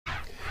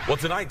Well,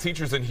 tonight,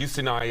 teachers in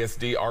Houston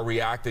ISD are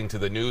reacting to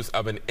the news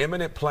of an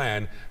imminent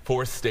plan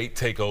for a state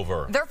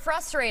takeover. They're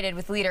frustrated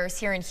with leaders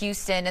here in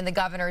Houston and the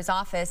governor's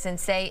office and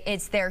say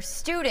it's their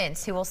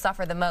students who will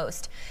suffer the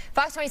most.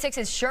 Fox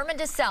 26's Sherman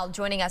Desselle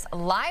joining us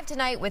live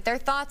tonight with their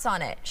thoughts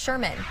on it.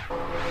 Sherman.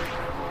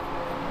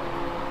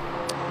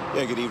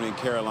 Yeah, good evening,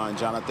 Caroline,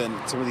 Jonathan.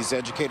 Some of these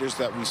educators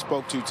that we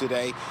spoke to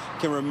today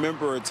can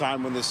remember a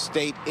time when the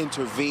state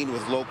intervened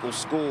with local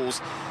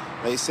schools.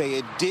 They say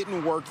it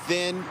didn't work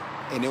then,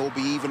 and it will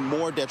be even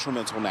more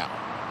detrimental now.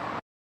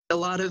 A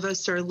lot of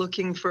us are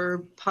looking for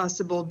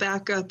possible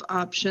backup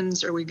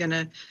options. Are we going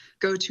to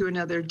go to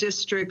another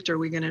district? Are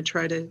we going to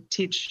try to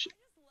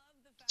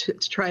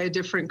try a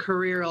different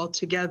career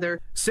altogether?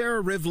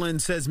 Sarah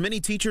Rivlin says many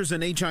teachers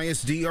in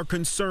HISD are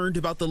concerned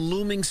about the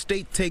looming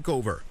state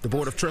takeover. The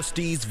Board of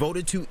Trustees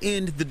voted to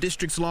end the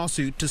district's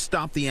lawsuit to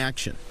stop the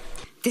action.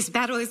 This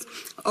battle is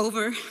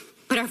over,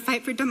 but our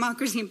fight for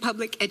democracy and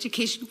public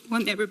education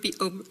will never be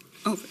over.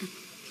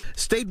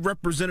 State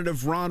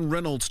Representative Ron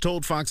Reynolds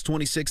told Fox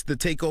 26 the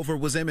takeover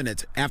was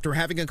imminent after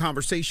having a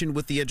conversation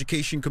with the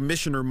Education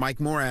Commissioner Mike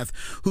Morath,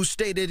 who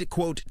stated,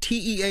 quote,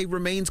 TEA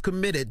remains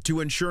committed to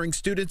ensuring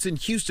students in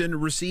Houston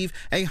receive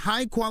a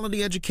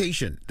high-quality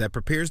education that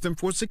prepares them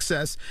for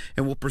success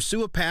and will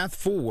pursue a path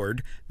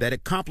forward that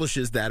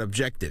accomplishes that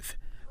objective.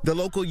 The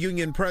local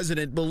union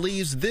president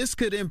believes this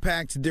could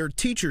impact their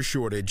teacher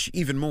shortage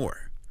even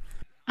more.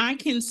 I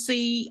can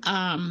see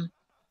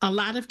a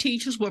lot of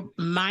teachers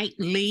might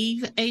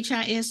leave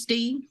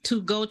HISD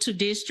to go to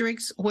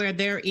districts where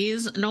there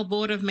is no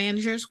board of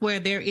managers, where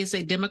there is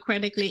a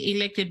democratically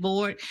elected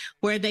board,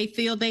 where they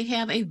feel they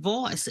have a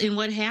voice in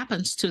what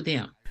happens to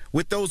them.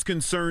 With those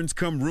concerns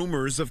come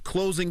rumors of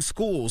closing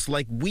schools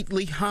like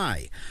Wheatley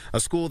High, a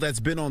school that's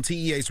been on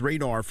TEA's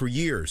radar for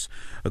years.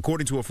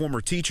 According to a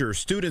former teacher,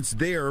 students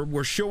there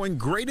were showing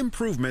great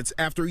improvements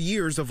after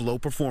years of low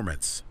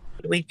performance.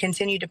 We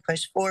continue to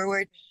push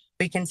forward.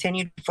 We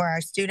continued for our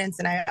students,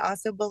 and I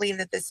also believe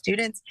that the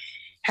students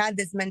had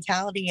this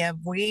mentality of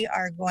we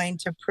are going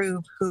to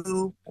prove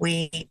who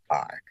we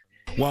are.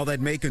 While that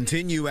may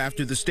continue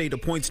after the state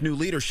appoints new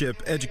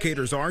leadership,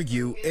 educators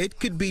argue it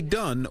could be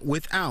done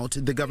without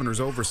the governor's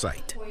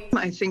oversight.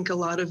 I think a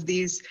lot of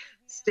these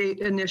state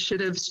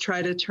initiatives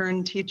try to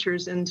turn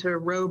teachers into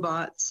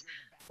robots.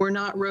 We're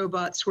not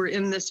robots. We're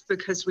in this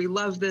because we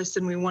love this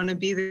and we want to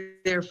be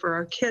there for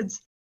our kids.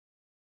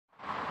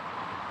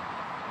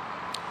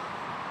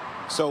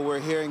 So we're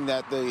hearing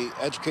that the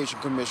education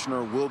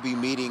commissioner will be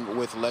meeting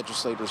with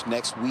legislators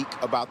next week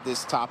about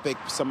this topic.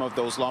 Some of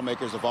those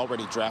lawmakers have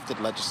already drafted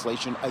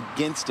legislation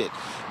against it.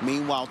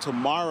 Meanwhile,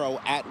 tomorrow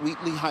at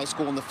Wheatley High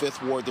School in the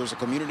 5th Ward, there's a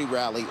community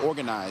rally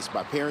organized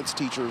by parents,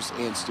 teachers,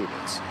 and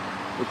students.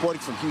 Reporting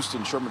from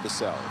Houston, Sherman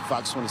Desselle,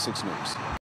 Fox 26 News.